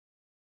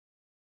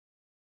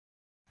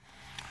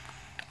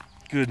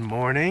Good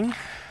morning.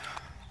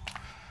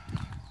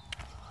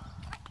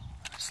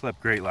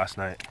 Slept great last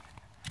night.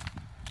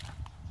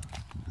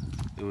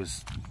 It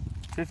was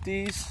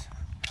 50s.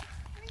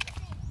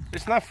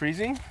 It's not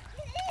freezing?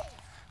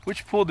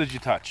 Which pool did you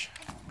touch?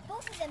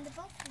 Both of them, they're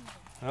both freezing.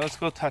 Well, let's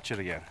go touch it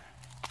again.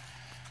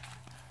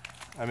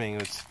 I mean,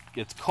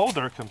 it's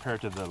colder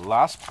compared to the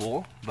last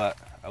pool, but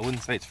I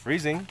wouldn't say it's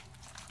freezing.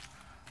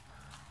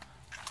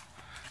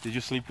 Did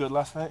you sleep good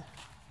last night?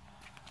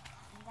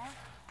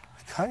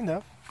 Kind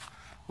of.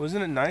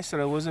 Wasn't it nice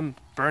that I wasn't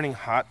burning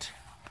hot?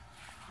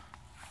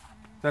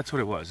 That's what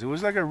it was. It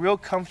was like a real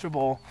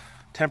comfortable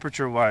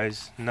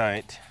temperature-wise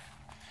night.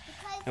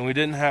 And we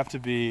didn't have to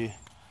be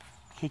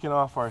kicking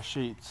off our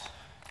sheets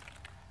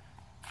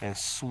and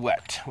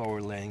sweat while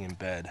we're laying in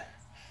bed.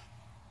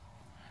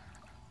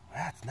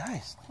 That's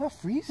nice. It's not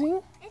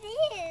freezing. It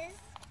is.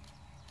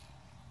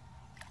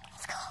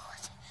 It's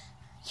cold.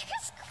 You're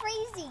just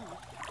crazy.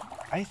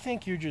 I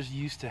think you're just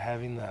used to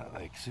having that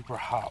like super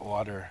hot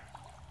water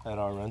at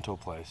our rental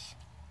place.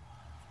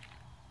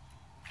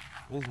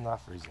 It is not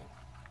freezing.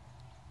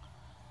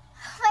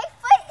 My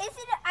foot is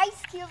in an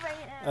ice cube right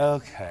now.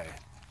 Okay.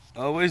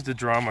 Always the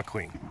drama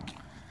queen.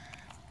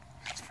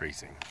 It's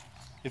freezing.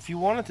 If you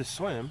wanted to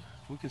swim,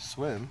 we could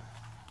swim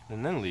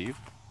and then leave.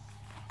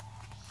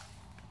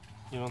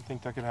 You don't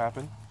think that could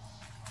happen?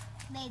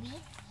 Maybe.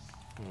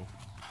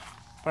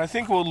 But I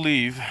think we'll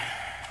leave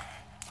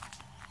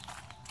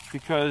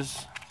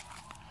because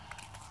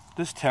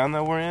this town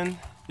that we're in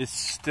is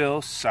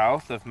still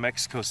south of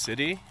Mexico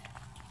City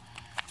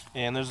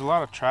and there's a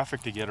lot of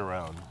traffic to get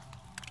around.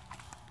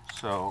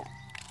 So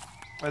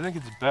I think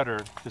it's better,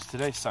 because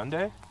today's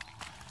Sunday,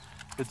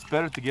 it's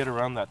better to get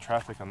around that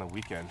traffic on the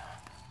weekend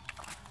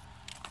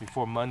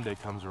before Monday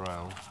comes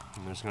around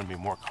and there's going to be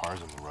more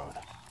cars on the road.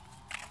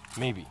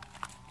 Maybe.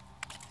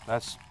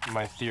 That's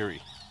my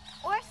theory.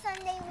 Or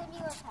Sunday when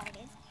you were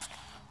partying.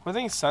 I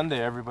think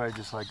Sunday everybody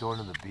just like going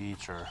to the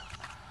beach or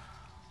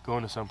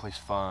going to someplace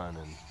fun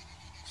and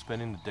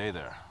spending the day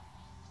there.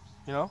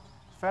 You know,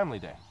 family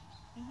day.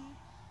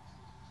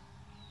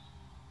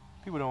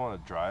 People don't want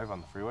to drive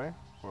on the freeway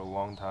for a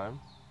long time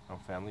on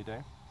family day.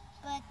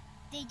 But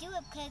they do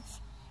it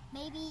because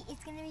maybe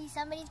it's going to be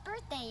somebody's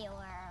birthday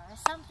or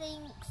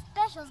something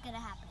special is going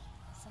to happen.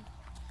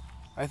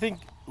 I think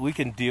we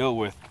can deal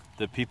with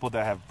the people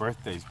that have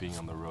birthdays being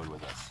on the road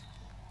with us.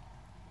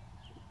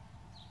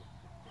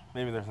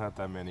 Maybe there's not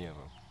that many of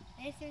them.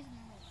 If there's no.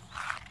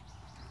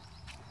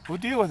 We'll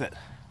deal with it.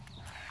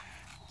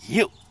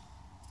 You.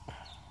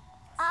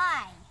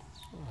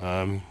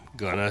 I'm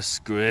gonna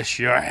squish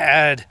your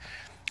head.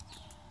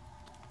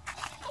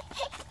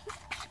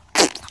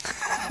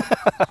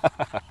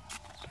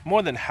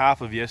 More than half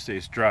of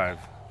yesterday's drive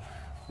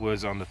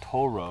was on the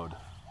toll road,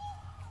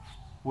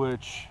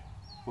 which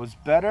was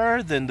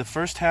better than the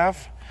first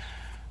half,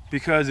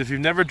 because if you've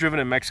never driven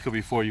in Mexico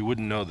before, you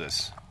wouldn't know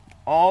this.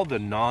 All the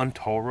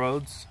non-toll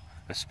roads,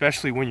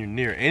 especially when you're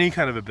near any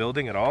kind of a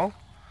building at all,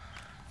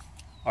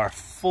 are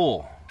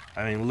full.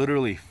 I mean,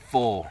 literally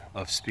full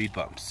of speed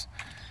bumps.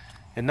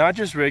 And not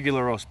just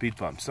regular old speed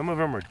bumps. Some of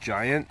them are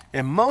giant,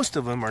 and most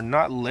of them are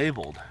not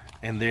labeled.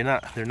 And they're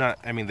not,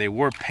 I mean, they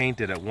were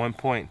painted at one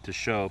point to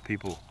show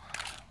people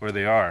where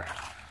they are.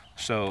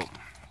 So,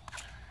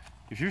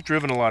 if you've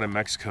driven a lot in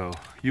Mexico,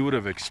 you would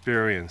have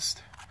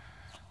experienced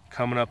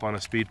coming up on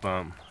a speed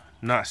bump,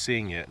 not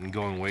seeing it, and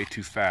going way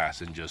too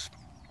fast and just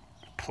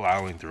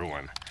plowing through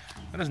one.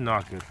 That is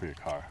not good for your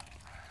car.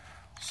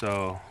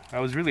 So, I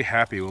was really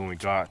happy when we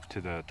got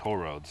to the toll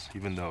roads,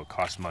 even though it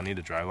cost money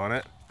to drive on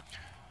it,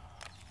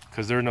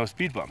 because there are no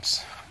speed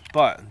bumps.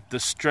 But the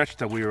stretch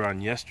that we were on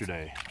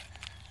yesterday,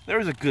 there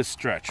was a good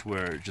stretch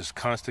where just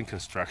constant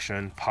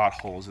construction,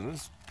 potholes, and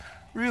it's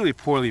really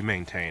poorly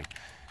maintained.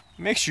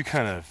 It makes you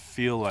kind of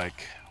feel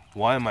like,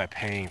 why am I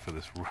paying for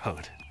this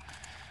road?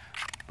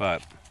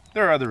 But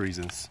there are other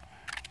reasons.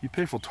 You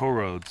pay for toll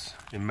roads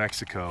in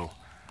Mexico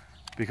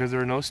because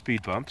there are no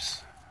speed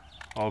bumps,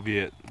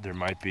 albeit they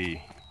might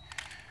be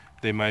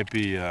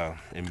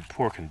in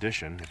poor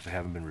condition if they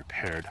haven't been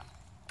repaired.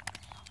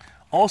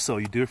 Also,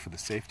 you do it for the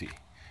safety.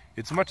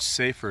 It's much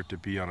safer to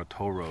be on a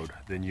toll road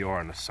than you are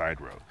on a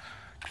side road,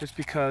 just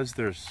because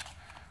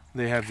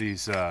they have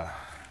these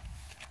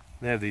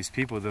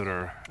people that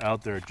are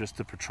out there just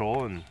to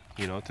patrol and,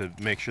 you know, to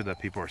make sure that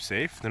people are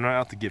safe. They're not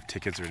out to give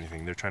tickets or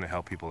anything. They're trying to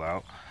help people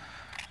out.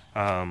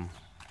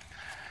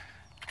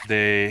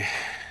 They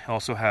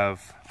also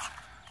have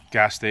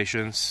gas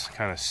stations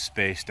kind of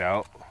spaced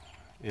out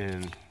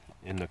in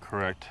the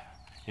correct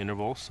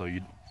interval, so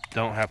you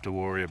don't have to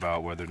worry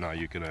about whether or not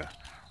you're gonna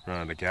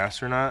run out of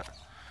gas or not.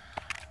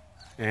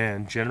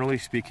 And generally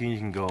speaking, you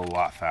can go a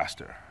lot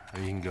faster.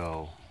 You can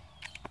go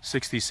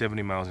 60,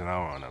 70 miles an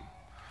hour on them.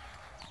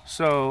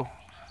 So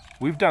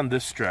we've done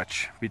this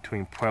stretch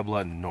between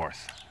Puebla and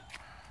North,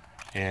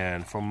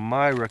 and from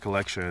my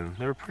recollection,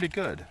 they were pretty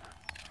good.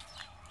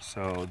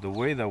 So the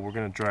way that we're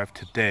going to drive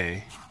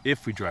today,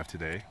 if we drive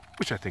today,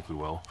 which I think we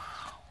will,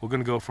 we're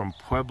going to go from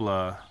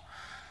Puebla,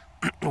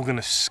 we're going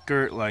to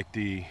skirt like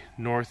the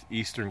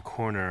northeastern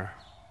corner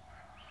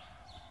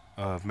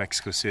of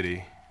Mexico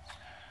City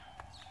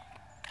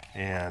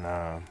and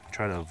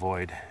try to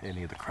avoid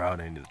any of the crowd,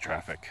 any of the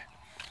traffic,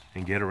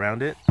 and get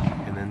around it,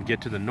 and then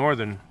get to the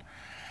northern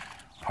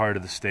part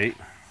of the state,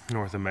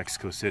 north of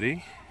Mexico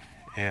City,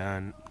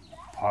 and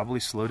probably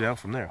slow down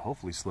from there.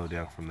 Hopefully slow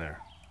down from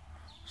there.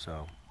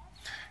 So,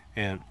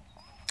 and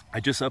I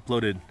just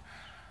uploaded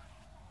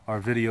our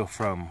video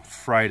from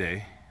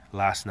Friday,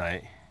 last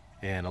night,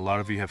 and a lot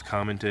of you have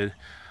commented.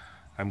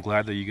 I'm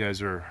glad that you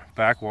guys are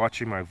back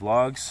watching my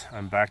vlogs.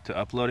 I'm back to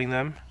uploading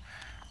them,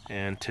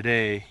 and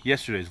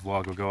yesterday's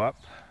vlog will go up.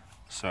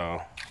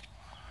 So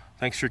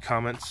thanks for your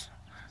comments,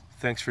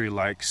 thanks for your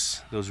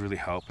likes, those really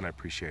help and I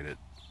appreciate it.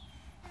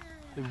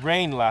 It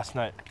rained last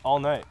night, all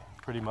night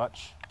pretty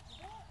much.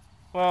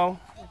 Well,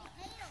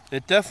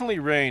 it definitely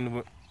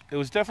rained. It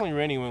was definitely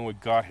raining when we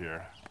got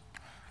here,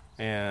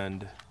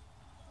 and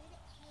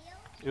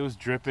it was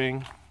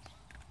dripping.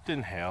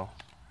 Didn't hail.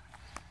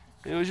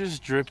 It was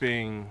just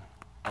dripping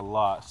a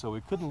lot, so we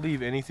couldn't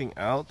leave anything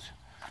out.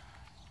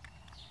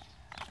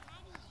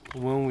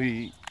 When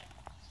we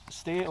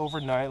stay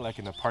overnight, like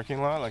in a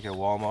parking lot, like a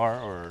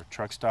Walmart or a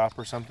truck stop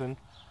or something,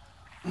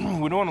 we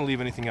don't want to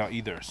leave anything out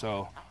either.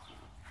 So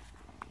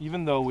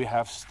even though we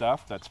have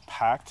stuff that's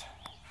packed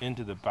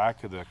into the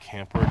back of the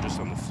camper just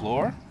on the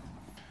floor,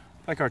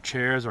 like our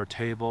chairs, our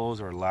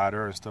tables, our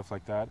ladder and stuff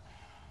like that,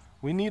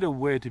 we need a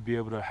way to be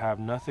able to have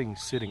nothing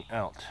sitting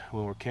out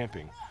when we're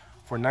camping.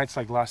 For nights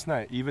like last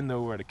night, even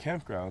though we're at a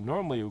campground,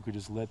 normally we could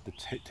just let the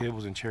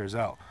tables and chairs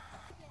out.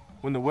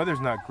 When the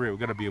weather's not great, we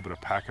got to be able to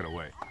pack it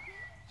away.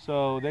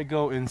 So they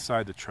go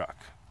inside the truck,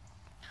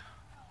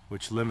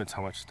 which limits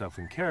how much stuff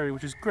we can carry,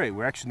 which is great.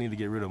 We actually need to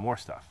get rid of more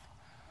stuff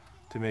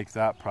to make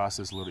that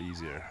process a little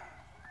easier.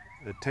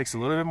 It takes a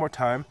little bit more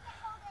time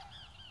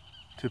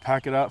to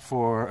pack it up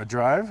for a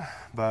drive,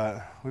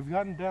 but we've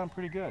gotten down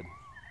pretty good.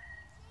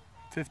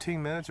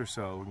 15 minutes or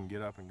so, we can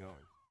get up and going.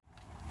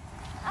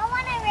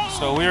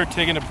 So we are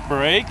taking a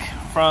break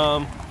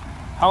from,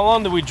 how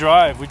long did we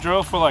drive? We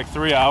drove for like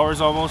 3 hours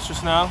almost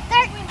just now. We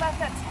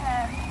left at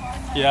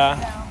 10.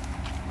 Yeah.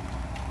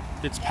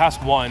 It's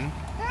past 1.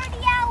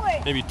 30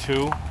 hours. Maybe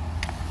 2.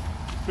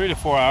 3 to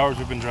 4 hours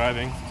we've been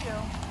driving. 2.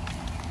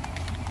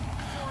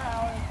 4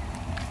 hours.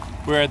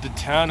 We're at the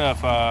town of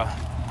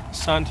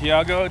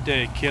Santiago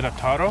de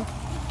Querétaro.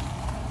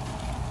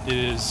 It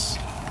is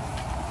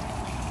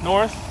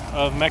north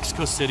of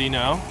Mexico City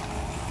now.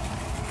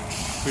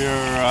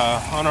 We're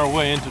on our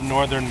way into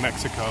northern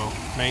Mexico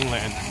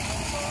mainland,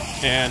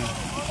 and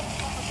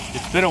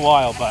it's been a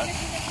while, but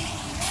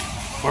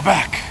we're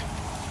back.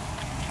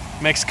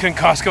 Mexican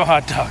Costco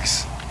hot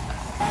dogs.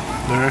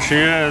 There she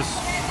is.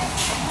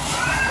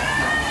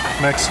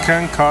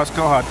 Mexican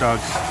Costco hot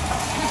dogs.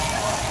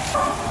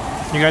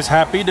 You guys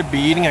happy to be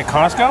eating at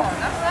Costco?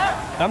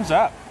 Thumbs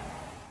up.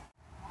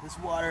 This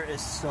water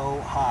is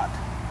so hot.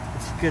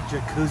 It's a good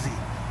jacuzzi.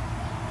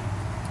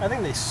 I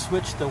think they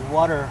switched the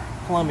water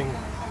plumbing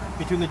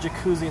between the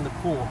jacuzzi and the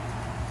pool,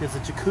 because the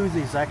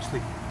jacuzzi is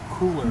actually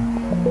cooler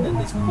than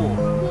this pool.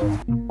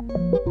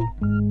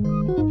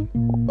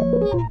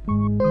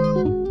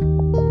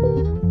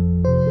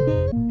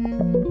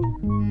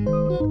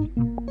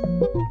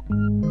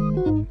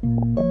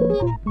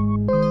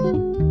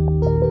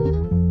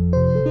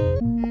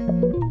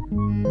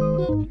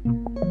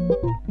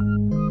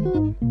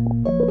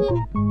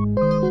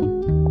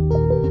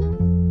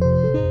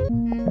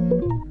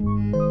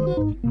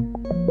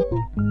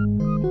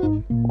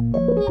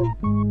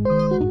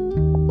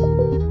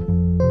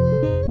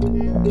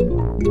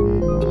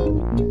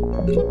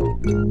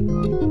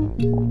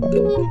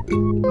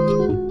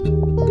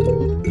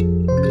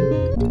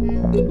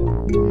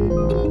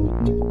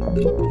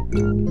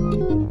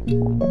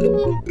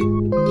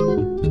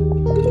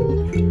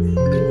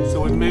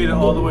 So we made it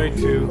all the way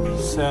to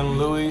San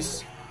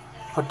Luis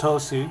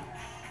Potosi,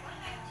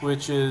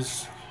 which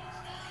is,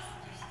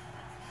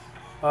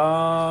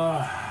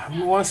 I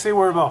want to say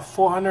we're about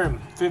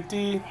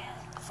 450,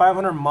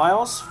 500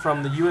 miles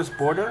from the U.S.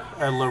 border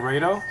at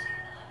Laredo,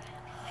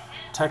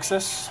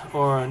 Texas,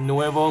 or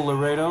Nuevo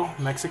Laredo,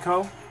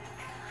 Mexico.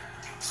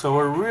 So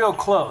we're real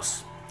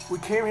close. We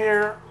came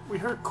here, we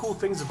heard cool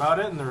things about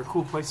it, and there are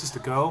cool places to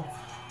go,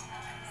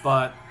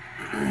 but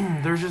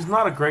there's just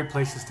not a great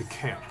places to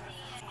camp.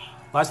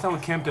 Last time we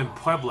camped in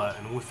Puebla,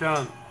 and we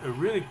found a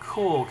really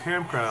cool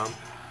campground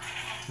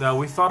that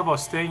we thought about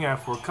staying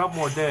at for a couple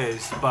more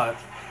days, but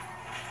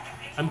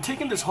I'm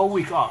taking this whole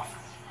week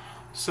off.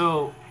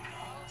 So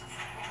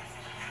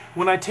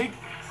when I take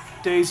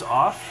days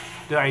off,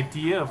 the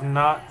idea of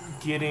not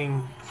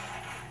getting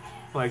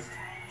like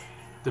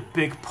the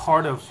big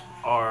part of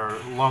our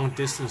long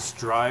distance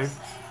drive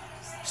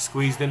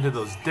squeezed into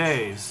those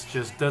days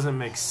just doesn't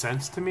make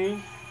sense to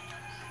me,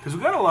 because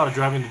we got a lot of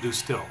driving to do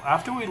still.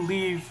 After we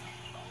leave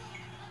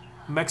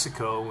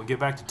Mexico and we get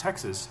back to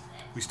Texas,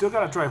 we still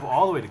got to drive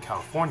all the way to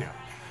California.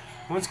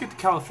 Once we get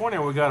to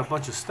California, we got a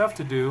bunch of stuff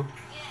to do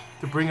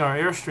to bring our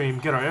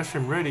Airstream, get our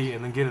Airstream ready,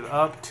 and then get it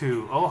up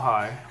to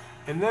Ojai.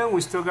 And then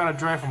we still got to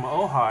drive from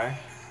Ojai,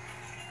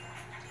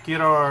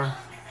 get our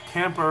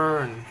camper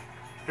and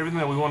everything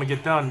that we want to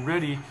get done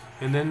ready,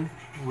 and then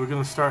we're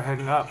going to start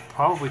heading up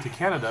probably to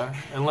Canada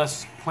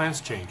unless plans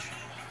change.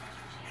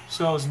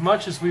 So as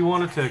much as we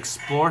wanted to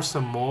explore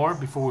some more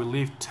before we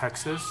leave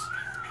Texas,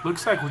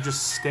 looks like we're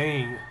just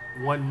staying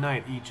one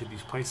night each of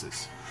these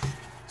places.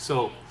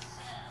 So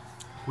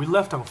we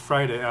left on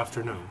Friday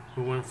afternoon.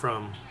 We went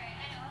from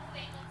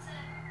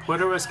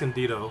Puerto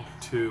Escondido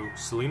to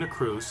Salina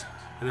Cruz,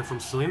 and then from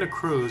Salina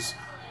Cruz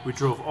we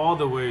drove all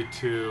the way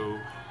to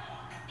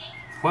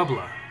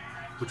Puebla,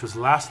 which was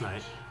last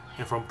night,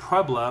 and from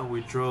Puebla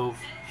we drove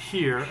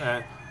here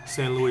at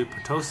San Luis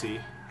Potosi,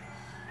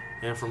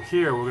 and from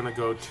here we're going to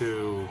go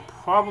to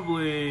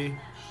probably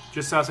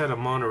just outside of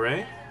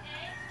Monterrey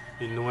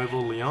in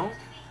Nuevo Leon,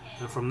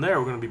 and from there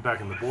we're going to be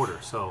back in the border.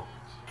 So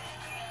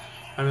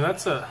I mean,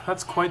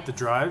 that's quite the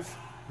drive.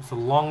 It's a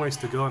long ways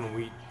to go,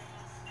 and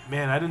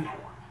man, I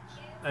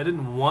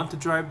didn't want to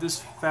drive this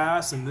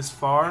fast and this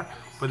far,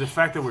 but the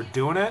fact that we're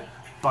doing it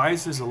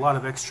buys us a lot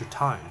of extra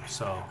time.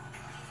 So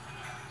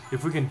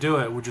if we can do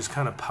it, we're just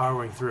kind of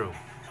powering through.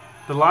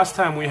 The last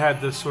time we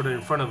had this sort of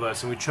in front of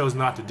us and we chose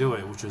not to do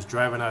it, which was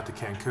driving out to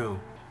Cancun,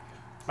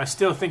 I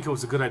still think it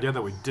was a good idea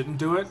that we didn't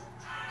do it,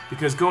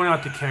 because going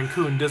out to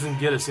Cancun doesn't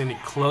get us any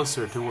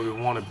closer to where we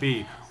want to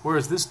be,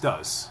 whereas this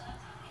does.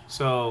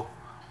 So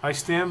I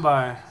stand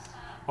by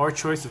our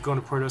choice of going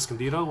to Puerto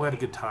Escondido. We had a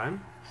good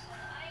time,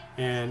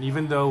 and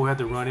even though we had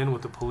to run in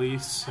with the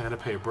police, I had to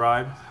pay a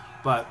bribe,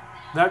 but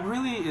that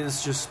really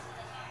is just,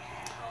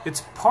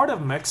 it's part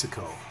of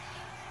Mexico.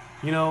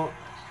 You know,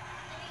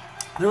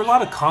 there were a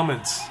lot of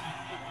comments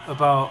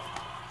about,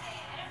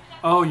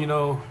 oh, you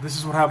know, this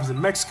is what happens in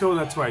Mexico,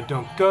 that's why I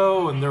don't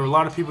go, and there were a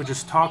lot of people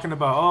just talking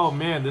about, oh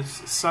man, this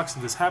sucks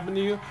that this happened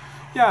to you.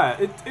 Yeah,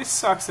 it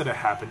sucks that it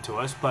happened to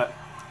us, but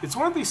it's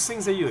one of these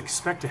things that you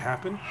expect to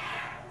happen.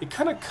 It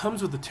kind of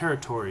comes with the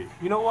territory.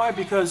 You know why?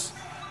 Because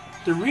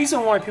the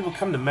reason why people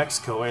come to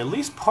Mexico, or at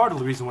least part of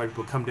the reason why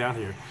people come down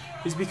here,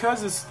 is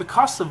because the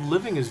cost of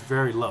living is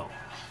very low.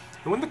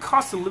 And when the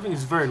cost of living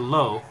is very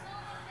low,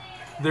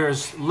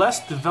 there's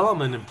less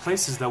development in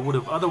places that would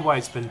have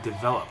otherwise been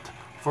developed.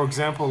 For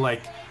example,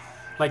 like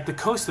the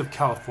coast of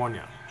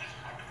California.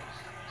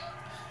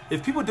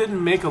 If people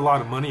didn't make a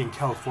lot of money in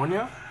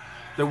California,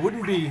 there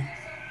wouldn't be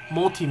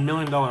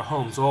multi-million-dollar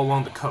homes all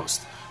along the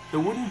coast. There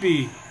wouldn't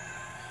be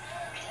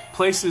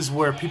places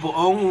where people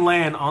own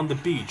land on the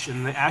beach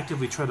and they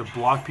actively try to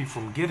block people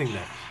from getting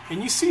there.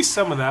 And you see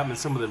some of that in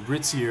some of the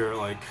ritzier,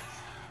 like,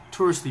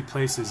 touristy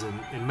places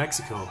in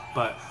Mexico,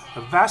 but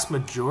a vast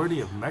majority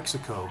of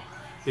Mexico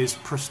is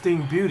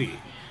pristine beauty.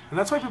 And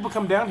that's why people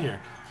come down here.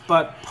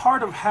 But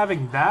part of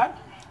having that,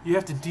 you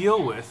have to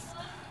deal with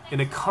an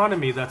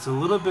economy that's a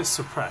little bit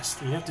suppressed.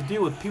 And you have to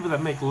deal with people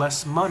that make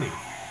less money.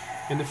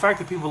 And the fact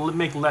that people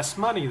make less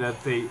money, that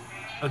a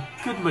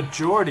good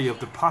majority of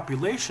the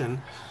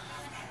population,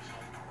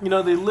 you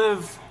know, they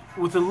live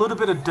with a little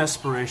bit of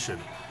desperation.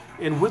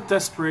 And with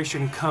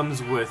desperation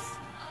comes with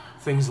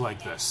things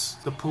like this.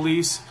 The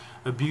police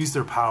abuse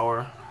their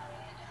power,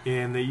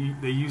 and they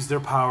use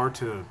their power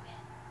to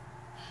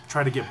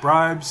try to get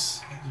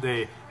bribes.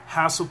 They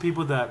hassle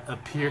people that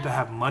appear to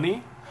have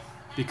money,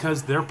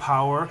 because their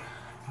power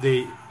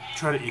they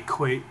try to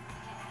equate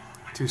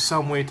to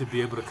some way to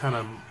be able to kind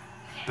of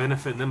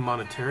benefit them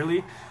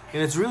monetarily.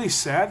 And it's really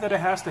sad that it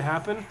has to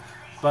happen,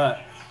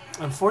 but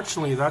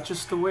unfortunately that's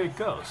just the way it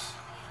goes.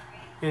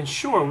 And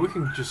sure, we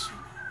can just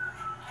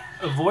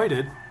avoid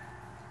it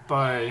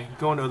by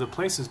going to other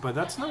places, but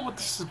that's not what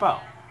this is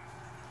about.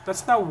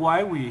 That's not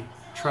why we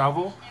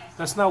travel.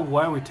 That's not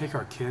why we take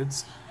our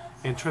kids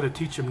and try to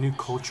teach them new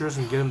cultures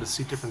and get them to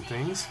see different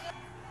things.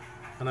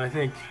 And I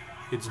think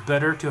it's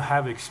better to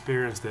have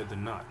experienced it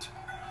than not.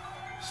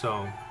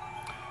 So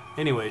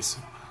anyways,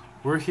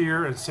 we're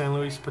here in San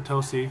Luis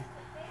Potosi,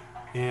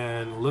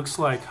 and looks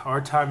like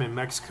our time in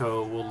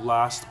Mexico will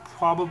last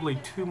probably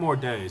 2 more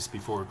days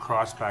before we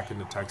cross back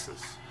into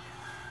Texas.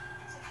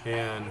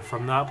 And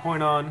from that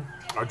point on,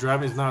 our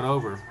driving is not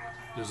over.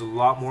 There's a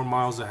lot more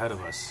miles ahead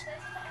of us.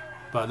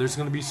 But there's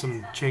going to be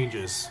some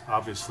changes,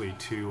 obviously,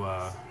 to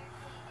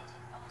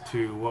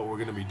what we're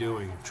going to be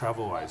doing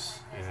travel-wise.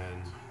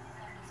 And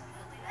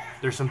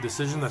there's some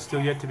decisions that's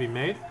still yet to be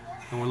made,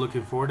 and we're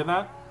looking forward to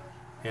that.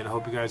 And I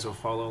hope you guys will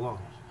follow along.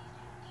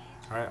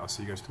 All right, I'll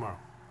see you guys tomorrow.